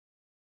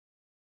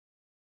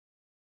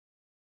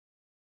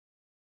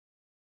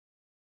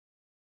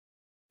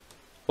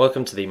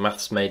Welcome to the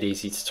Maths Made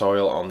Easy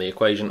tutorial on the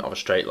equation of a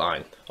straight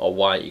line, or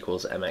y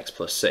equals mx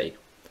plus c.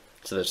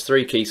 So there's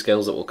three key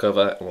skills that we'll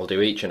cover, and we'll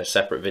do each in a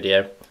separate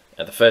video.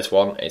 The first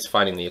one is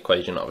finding the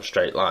equation of a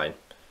straight line.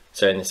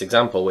 So in this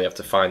example we have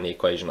to find the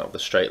equation of the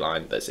straight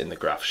line that's in the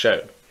graph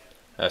shown.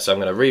 So I'm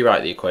going to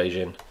rewrite the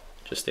equation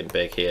just in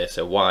big here,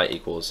 so y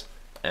equals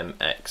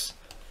mx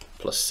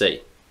plus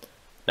c.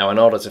 Now in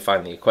order to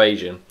find the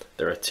equation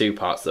there are two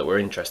parts that we're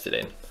interested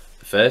in.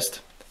 The first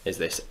is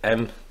this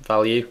m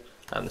value,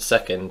 and the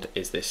second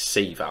is this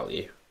c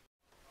value.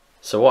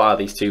 So what are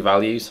these two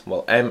values?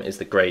 Well, m is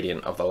the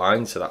gradient of the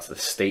line, so that's the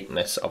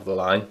steepness of the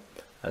line,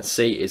 and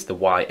c is the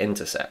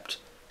y-intercept.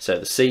 So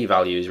the c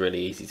value is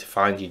really easy to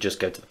find. You just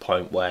go to the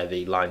point where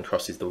the line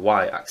crosses the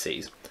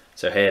y-axis.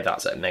 So here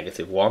that's at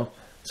 -1,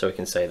 so we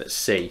can say that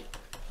c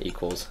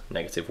equals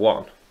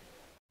 -1.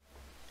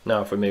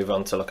 Now if we move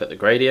on to look at the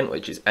gradient,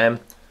 which is m,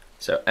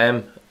 so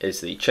m is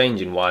the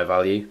change in y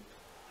value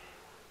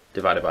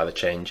divided by the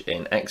change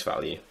in x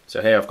value.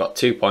 So here I've got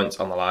 2 points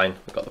on the line.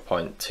 We've got the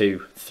point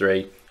 2,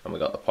 3, and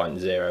we've got the point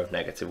 0,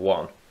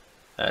 -1.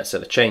 So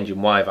the change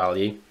in y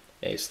value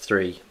is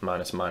 3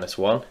 minus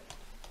 -1,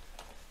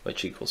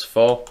 which equals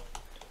 4,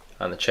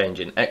 and the change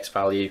in x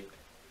value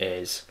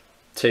is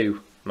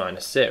 2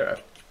 minus 0,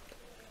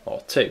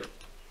 or 2.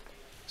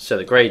 So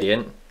the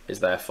gradient is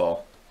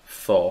therefore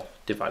 4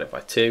 divided by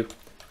 2,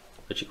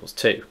 which equals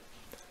 2.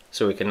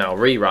 So we can now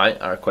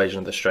rewrite our equation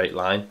of the straight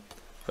line,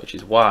 which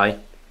is y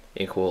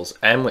equals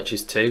m, which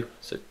is 2,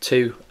 so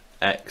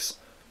 2x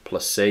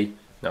plus c.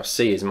 Now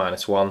c is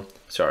 -1,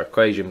 so our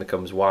equation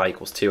becomes y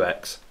equals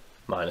 2x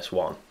minus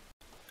 1.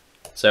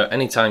 So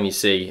anytime you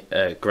see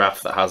a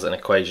graph that has an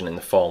equation in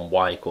the form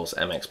y equals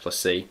mx plus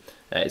c,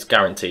 it's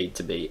guaranteed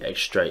to be a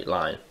straight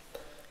line.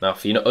 Now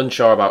if you're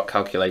unsure about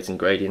calculating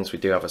gradients, we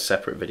do have a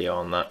separate video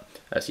on that,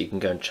 so you can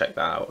go and check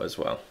that out as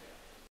well.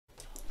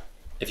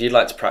 If you'd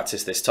like to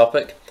practice this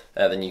topic,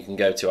 then you can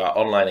go to our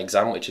online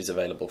exam, which is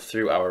available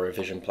through our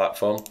revision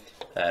platform.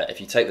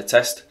 If you take the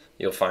test,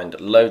 you'll find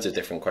loads of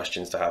different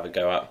questions to have a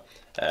go at,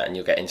 and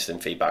you'll get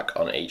instant feedback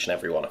on each and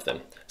every one of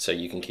them, so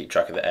you can keep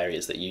track of the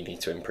areas that you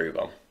need to improve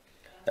on.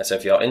 So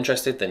if you're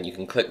interested, then you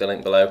can click the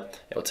link below.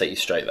 It will take you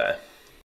straight there.